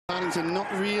Paddington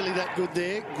not really that good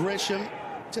there. Gresham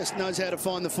just knows how to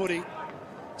find the footy.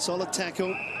 Solid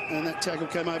tackle, and that tackle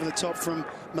came over the top from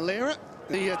Milera.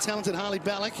 The talented Harley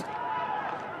Ballack.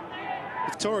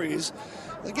 Victoria's,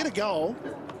 they get a goal.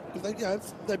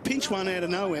 If they pinch one out of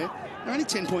nowhere, they're only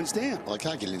 10 points down. Well, they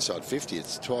can't get inside 50.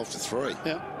 It's 12-3.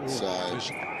 Yeah. So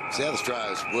South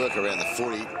Australia's work around the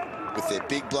footy with their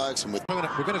big blokes and with...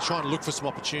 We're going to try and look for some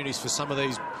opportunities for some of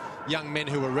these young men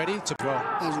who are ready to...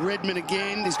 There's Redmond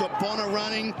again. He's got Bonner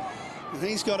running. And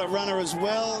he's got a runner as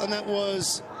well, and that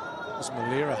was... It was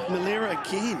Milera. Milera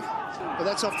again. But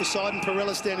that's off the side, and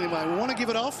Perella standing in the way. We want to give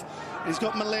it off. He's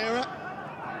got Milera,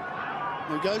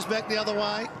 who goes back the other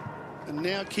way, and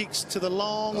now kicks to the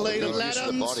long lead of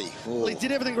Laddams. Well, he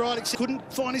did everything right, except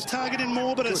couldn't find his target in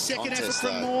Moore, but a second effort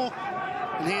from Moore.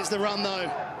 And here's the run,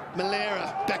 though.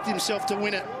 Milera backed himself to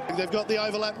win it. They've got the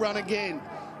overlap run again.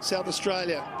 South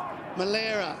Australia.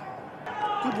 Milera.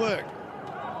 Good work.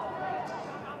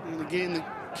 And again, the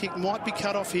kick might be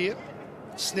cut off here.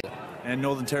 And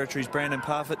Northern Territory's Brandon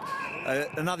Parfitt.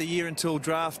 Another year until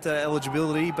draft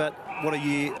eligibility, but what a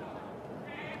year.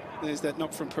 There's that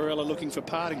knock from Perella looking for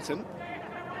Partington.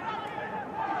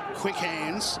 Quick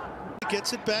hands.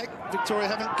 Gets it back. Victoria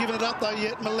haven't given it up though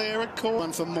yet. Milera caught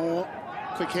one for more.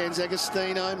 Quick hands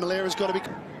Agostino. Milera's got to be...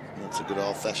 That's a good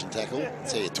old-fashioned tackle.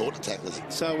 That's how you're taught to tackle.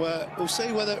 So we'll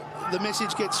see whether the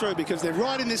message gets through, because they're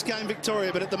right in this game,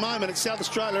 Victoria, but at the moment it's South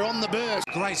Australia on the burst.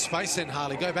 Great space then,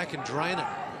 Harley. Go back and drain it.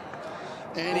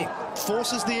 And he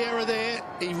forces the error there.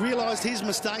 He realised his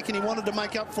mistake and he wanted to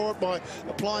make up for it by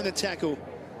applying the tackle.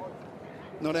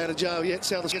 Not out of jail yet.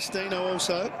 South Agostino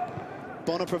also.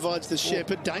 Bonner provides the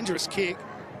shepherd. Dangerous kick.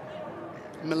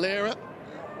 Milera.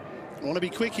 Want to be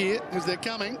quick here because they're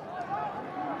coming.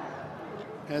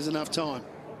 Has enough time.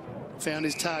 Found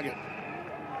his target.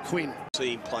 Quinn.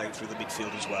 See him playing through the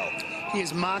midfield as well.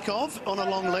 Here's Markov on a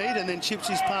long lead and then chips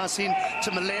his pass in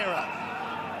to Milera.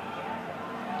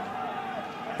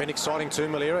 Been exciting too,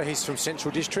 Milera. He's from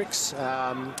Central Districts.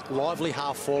 Lively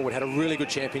half forward. Had a really good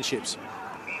championships.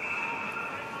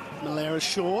 Milera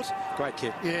short. Great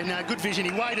kick. Yeah, no, good vision.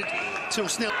 He waited till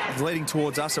Snell. Leading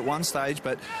towards us at one stage,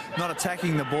 but not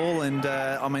attacking the ball, and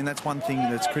I mean, that's one thing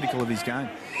that's critical of his game.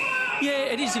 Yeah,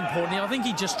 it is important. I think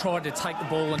he just tried to take the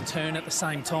ball and turn at the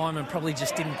same time and probably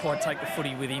just didn't quite take the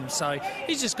footy with him. So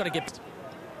he's just got to get...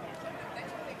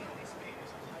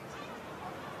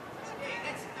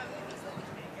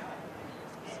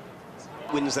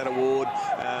 Wins that award,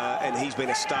 and he's been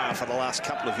a star for the last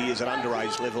couple of years at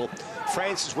underage level.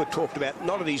 Francis, we've talked about,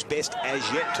 not at his best as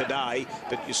yet today,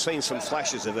 but you've seen some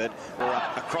flashes of it. Or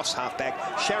across half-back.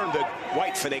 Scharenberg,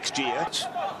 wait for next year.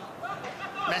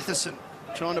 Matheson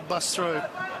trying to bust through.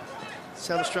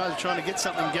 South Australia trying to get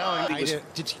something going.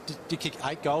 Did kick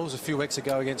 8 goals a few weeks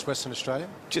ago against Western Australia?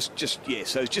 Yeah,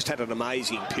 so he's just had an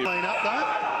amazing period. Clean up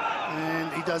though,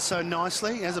 and he does so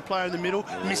nicely. As a player in the middle,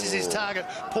 misses his target.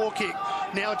 Poor kick.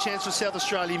 Now a chance for South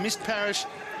Australia. Missed Parrish.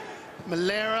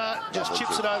 Milera just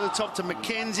chips it over the top to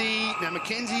McKenzie. Now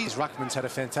McKenzie's... Ruckman's had a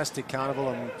fantastic carnival,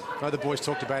 and I know the boys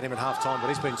talked about him at half-time, but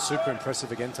he's been super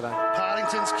impressive again today.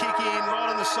 Partington's kick in right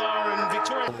on the siren.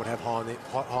 Victoria would have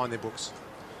high in their books.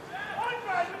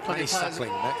 Matty Suckling,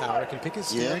 I reckon,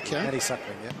 Pickers. Yeah, okay. Matty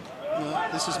Suckling, yeah.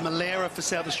 Well, this is Milera for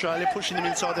South Australia, pushing them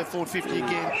inside their forward 50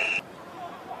 again.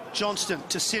 Johnston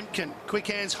to Simpkin. Quick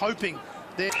hands, hoping.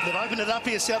 They've opened it up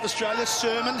here, South Australia.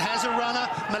 Sermon has a runner.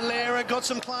 Milera got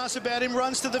some class about him.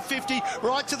 Runs to the 50,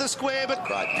 right to the square, but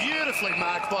beautifully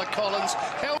marked by Collins.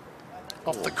 Held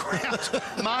off the ground.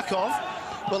 Markov,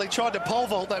 well, he tried to pole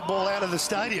vault that ball out of the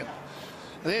stadium.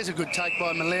 There's a good take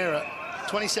by Milera.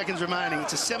 20 seconds remaining.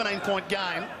 It's a 17-point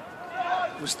game.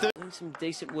 It was some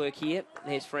decent work here.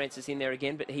 There's Francis in there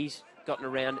again, but he's gotten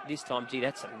around this time. Gee,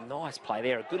 that's a nice play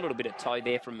there. A good little bit of toe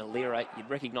there from Milera. You'd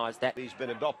recognise that. He's been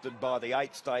adopted by the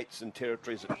 8 states and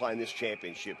territories that play in this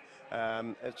championship.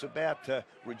 It's about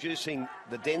reducing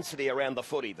the density around the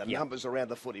footy, the numbers around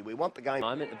the footy. We want the game...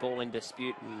 The ball in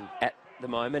dispute at the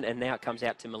moment, and now it comes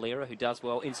out to Milera, who does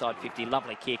well inside 50.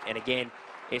 Lovely kick, and again,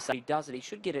 SA does it. He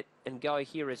should get it and go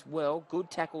here as well. Good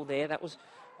tackle there. That was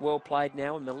well played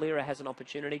now, and Milera has an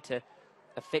opportunity to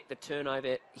affect the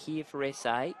turnover here for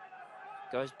SA.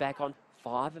 Goes back on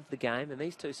 5 of the game, and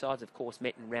these two sides, of course,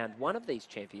 met in round 1 of these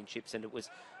championships, and it was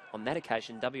on that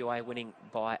occasion WA winning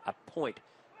by a point.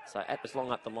 So that was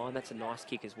long up the line. That's a nice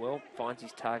kick as well. Finds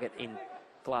his target in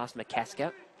Glass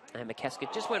McCasker, and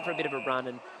McCasker just went for a bit of a run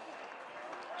and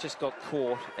just got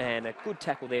caught, and a good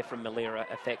tackle there from Milera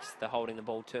affects the holding the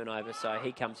ball turnover, so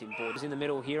he comes in board. He's in the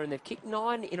middle here, and they've kicked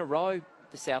 9 in a row,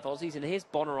 the South Aussies, and here's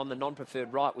Bonner on the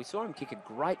non-preferred right. We saw him kick a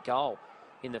great goal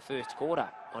in the first quarter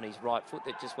on his right foot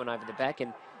that just went over the back,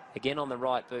 and Again on the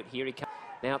right boot. Here he comes.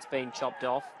 Now it's been chopped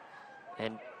off.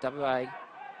 And WA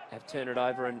have turned it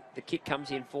over. And the kick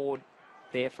comes in forward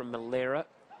there from Milera.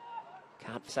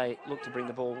 Can't say look to bring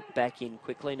the ball back in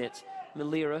quickly. And it's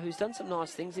Milera, who's done some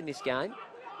nice things in this game.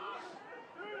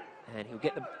 And he'll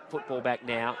get the football back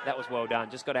now. That was well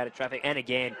done. Just got out of traffic. And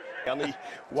again. Only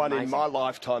one in my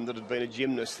lifetime that had been a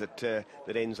gymnast that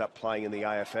ends up playing in the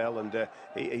AFL. And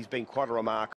he's been quite a remarkable